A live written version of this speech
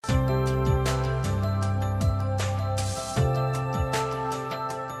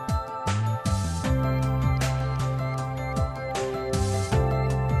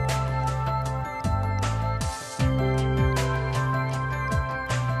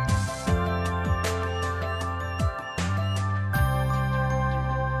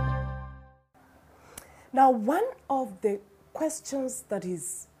Now, one of the questions that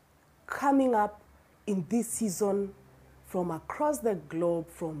is coming up in this season from across the globe,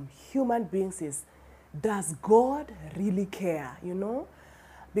 from human beings, is, does God really care, you know?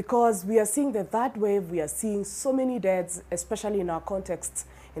 Because we are seeing the third wave, we are seeing so many deaths, especially in our context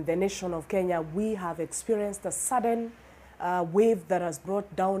in the nation of Kenya. We have experienced a sudden wave that has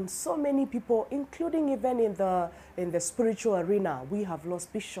brought down so many people, including even in the spiritual arena. We have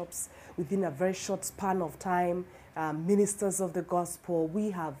lost bishops within a very short span of time, ministers of the gospel. We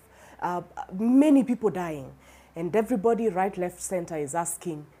have many people dying. And everybody, right, left, center, is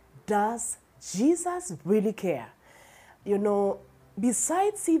asking, does Jesus really care? You know,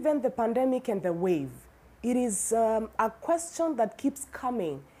 besides even the pandemic and the wave, it is a question that keeps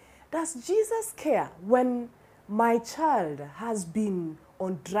coming. Does Jesus care when my child has been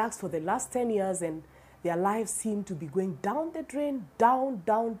on drugs for the last 10 years and their lives seem to be going down the drain, down,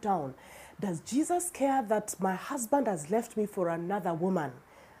 down, down? Does Jesus care that my husband has left me for another woman?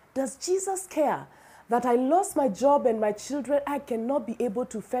 Does Jesus care that I lost my job and my children, I cannot be able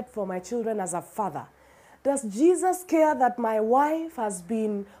to fend for my children as a father? Does Jesus care that my wife has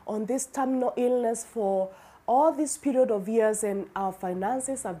been on this terminal illness for all this period of years and our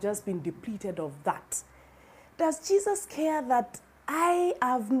finances have just been depleted of that? Does Jesus care that I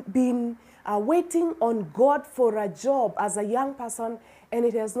have been waiting on God for a job as a young person and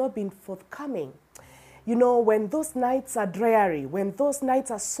it has not been forthcoming? You know, when those nights are dreary, when those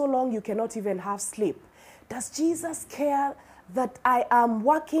nights are so long you cannot even have sleep, does Jesus care that I am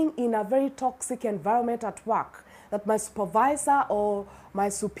working in a very toxic environment at work, that my supervisor or my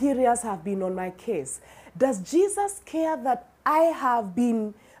superiors have been on my case? Does Jesus care that I have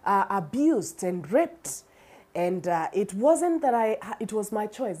been abused and raped? And it wasn't that it was my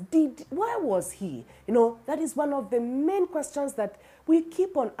choice. Where was he? You know, that is one of the main questions that we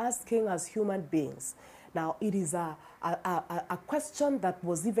keep on asking as human beings. Now, it is a question that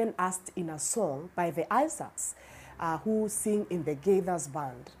was even asked in a song by the Isaacs, who sing in the Gaithers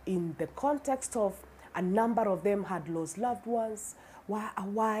band, in the context of a number of them had lost loved ones, a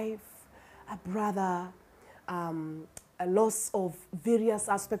wife, a brother, a loss of various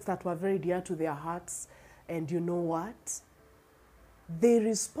aspects that were very dear to their hearts. And you know what? They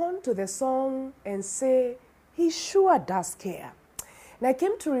respond to the song and say, he sure does care. And I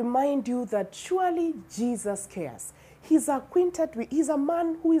came to remind you that surely Jesus cares. He's a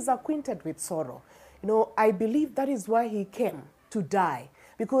man who is acquainted with sorrow. You know, I believe that is why he came to die,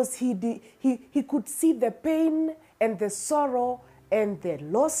 because he could see the pain and the sorrow and the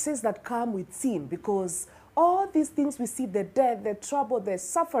losses that come with sin, because all these things we see, the death, the trouble, the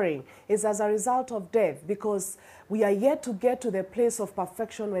suffering, is as a result of death, because we are yet to get to the place of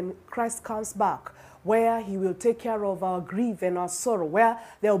perfection when Christ comes back, where he will take care of our grief and our sorrow, where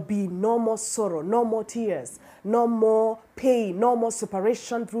there will be no more sorrow, no more tears, no more pain, no more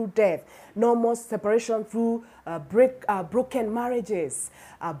separation through death, no more separation through broken marriages,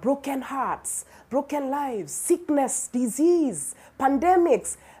 broken hearts, broken lives, sickness, disease,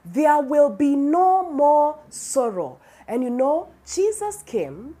 pandemics. There will be no more sorrow. And you know, Jesus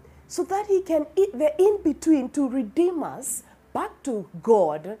came so that he can eat the in-between to redeem us back to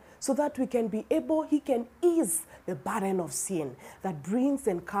God, so that we can be able, he can ease the burden of sin that brings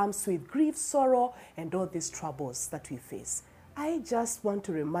and comes with grief, sorrow, and all these troubles that we face. I just want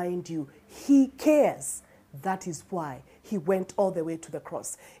to remind you, he cares. That is why he went all the way to the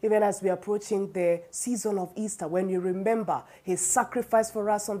cross. Even as we are approaching the season of Easter, when you remember his sacrifice for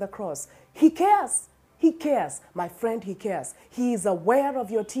us on the cross, he cares. He cares. My friend, he cares. He is aware of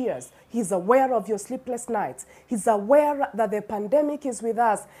your tears. He's aware of your sleepless nights. He's aware that the pandemic is with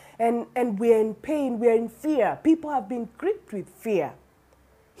us and we're in pain, we're in fear. People have been gripped with fear.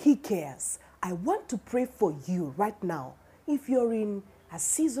 He cares. I want to pray for you right now. If you're in a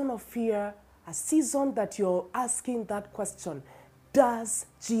season of fear, a season that you're asking that question, does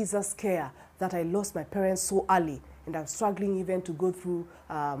Jesus care that I lost my parents so early and I'm struggling even to go through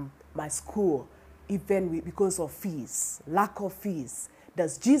my school, even because of fees, lack of fees?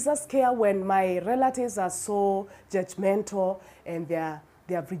 Does Jesus care when my relatives are so judgmental and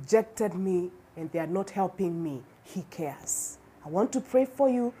they have rejected me and they are not helping me? He cares. I want to pray for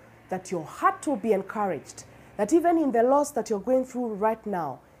you that your heart will be encouraged, that even in the loss that you're going through right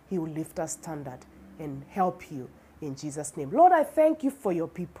now, he will lift a standard and help you in Jesus' name. Lord, I thank you for your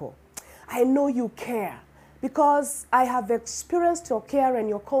people. I know you care because I have experienced your care and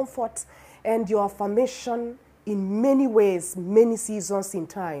your comfort and your affirmation in many ways, many seasons in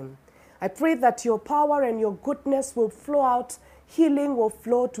time. I pray that your power and your goodness will flow out, healing will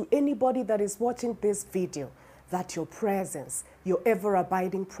flow to anybody that is watching this video. that your presence, your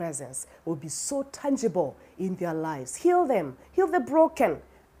ever-abiding presence, will be so tangible in their lives. Heal them, heal the broken.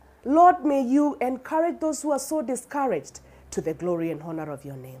 Lord, may you encourage those who are so discouraged to the glory and honor of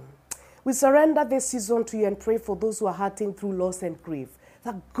your name. We surrender this season to you and pray for those who are hurting through loss and grief.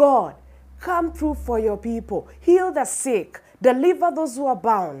 That God, come through for your people. Heal the sick, deliver those who are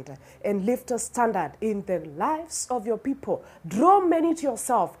bound, and lift a standard in the lives of your people. Draw many to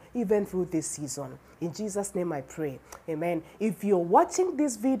yourself even through this season. In Jesus' name I pray. Amen. If you're watching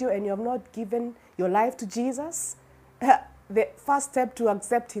this video and you have not given your life to Jesus, the first step to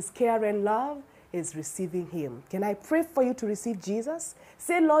accept his care and love is receiving him. Can I pray for you to receive Jesus?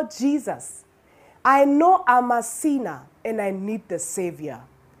 Say, Lord Jesus, I know I'm a sinner and I need the Savior.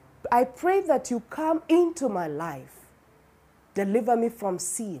 I pray that you come into my life, deliver me from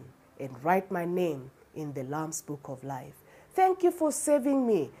sin, and write my name in the Lamb's Book of Life. Thank you for saving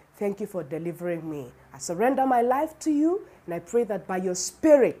me. Thank you for delivering me. I surrender my life to you, and I pray that by your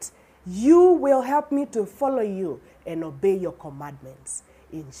Spirit, you will help me to follow you and obey your commandments.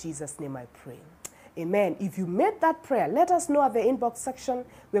 In Jesus' name I pray. Amen. If you made that prayer, let us know at the inbox section.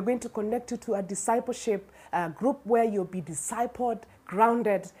 We're going to connect you to a discipleship group where you'll be discipled,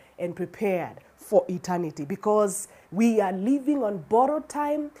 grounded, and prepared for eternity, because we are living on borrowed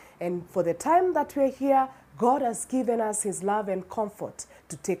time, and for the time that we're here, God has given us his love and comfort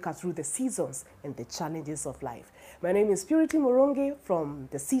to take us through the seasons and the challenges of life. My name is Purity Murungi from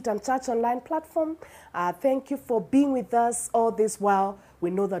the CITAM Church Online platform. Thank you for being with us all this while. We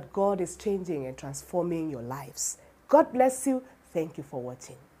know that God is changing and transforming your lives. God bless you. Thank you for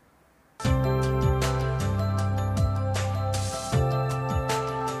watching.